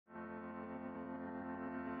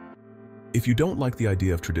If you don't like the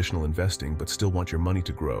idea of traditional investing but still want your money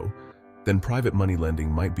to grow, then private money lending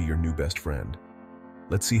might be your new best friend.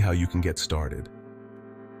 Let's see how you can get started.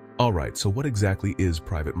 Alright, so what exactly is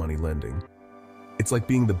private money lending? It's like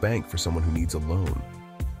being the bank for someone who needs a loan.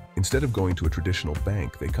 Instead of going to a traditional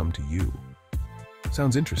bank, they come to you.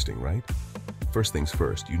 Sounds interesting, right? First things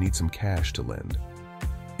first, you need some cash to lend.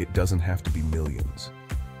 It doesn't have to be millions.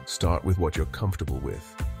 Start with what you're comfortable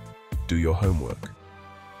with. Do your homework.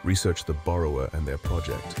 Research the borrower and their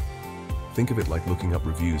project. Think of it like looking up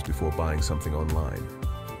reviews before buying something online.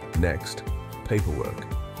 Next, paperwork.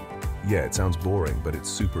 Yeah, it sounds boring, but it's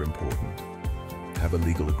super important. Have a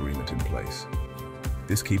legal agreement in place.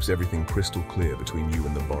 This keeps everything crystal clear between you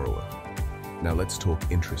and the borrower. Now let's talk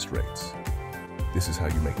interest rates. This is how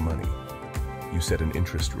you make money. You set an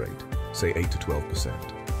interest rate, say 8 to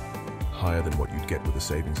 12%. Higher than what you'd get with a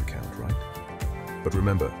savings account, right? But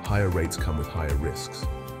remember, higher rates come with higher risks.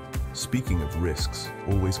 Speaking of risks,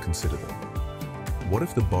 always consider them. What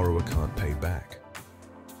if the borrower can't pay back?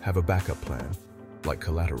 Have a backup plan, like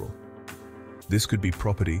collateral. This could be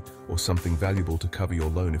property or something valuable to cover your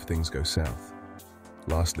loan if things go south.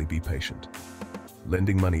 Lastly, be patient.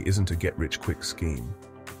 Lending money isn't a get-rich-quick scheme.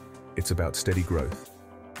 It's about steady growth.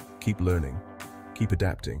 Keep learning, keep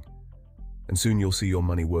adapting, and soon you'll see your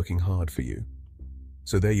money working hard for you.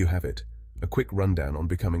 So there you have it, a quick rundown on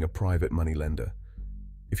becoming a private money lender.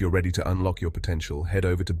 If you're ready to unlock your potential, head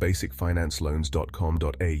over to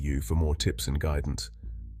basicfinanceloans.com.au for more tips and guidance.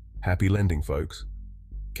 Happy lending, folks.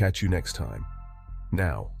 Catch you next time.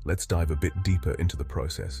 Now, let's dive a bit deeper into the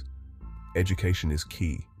process. Education is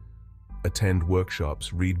key. Attend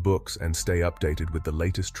workshops, read books, and stay updated with the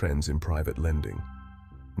latest trends in private lending.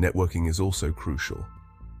 Networking is also crucial.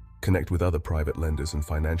 Connect with other private lenders and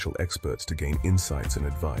financial experts to gain insights and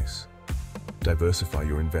advice. Diversify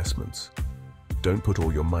your investments. Don't put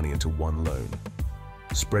all your money into one loan.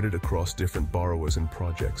 Spread it across different borrowers and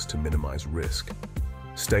projects to minimize risk.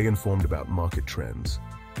 Stay informed about market trends.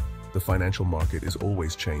 The financial market is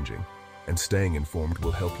always changing, and staying informed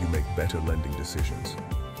will help you make better lending decisions.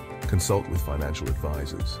 Consult with financial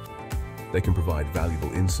advisors. They can provide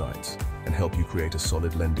valuable insights and help you create a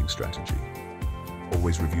solid lending strategy.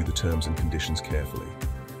 Always review the terms and conditions carefully.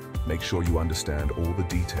 Make sure you understand all the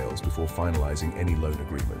details before finalizing any loan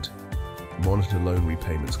agreement. Monitor loan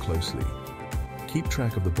repayments closely. Keep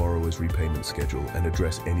track of the borrower's repayment schedule and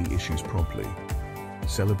address any issues promptly.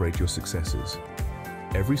 Celebrate your successes.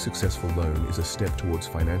 Every successful loan is a step towards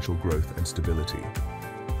financial growth and stability.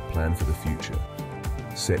 Plan for the future.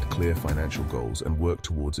 Set clear financial goals and work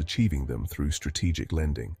towards achieving them through strategic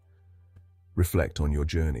lending. Reflect on your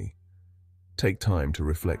journey. Take time to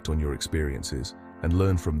reflect on your experiences and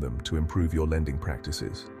learn from them to improve your lending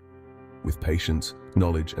practices. With patience,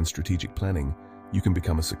 knowledge, and strategic planning, you can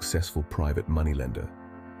become a successful private money lender.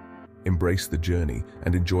 Embrace the journey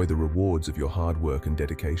and enjoy the rewards of your hard work and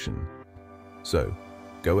dedication. So,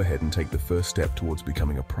 go ahead and take the first step towards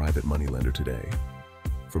becoming a private money lender today.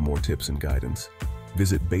 For more tips and guidance,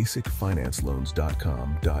 visit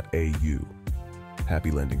basicfinanceloans.com.au.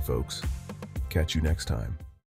 Happy lending, folks. Catch you next time.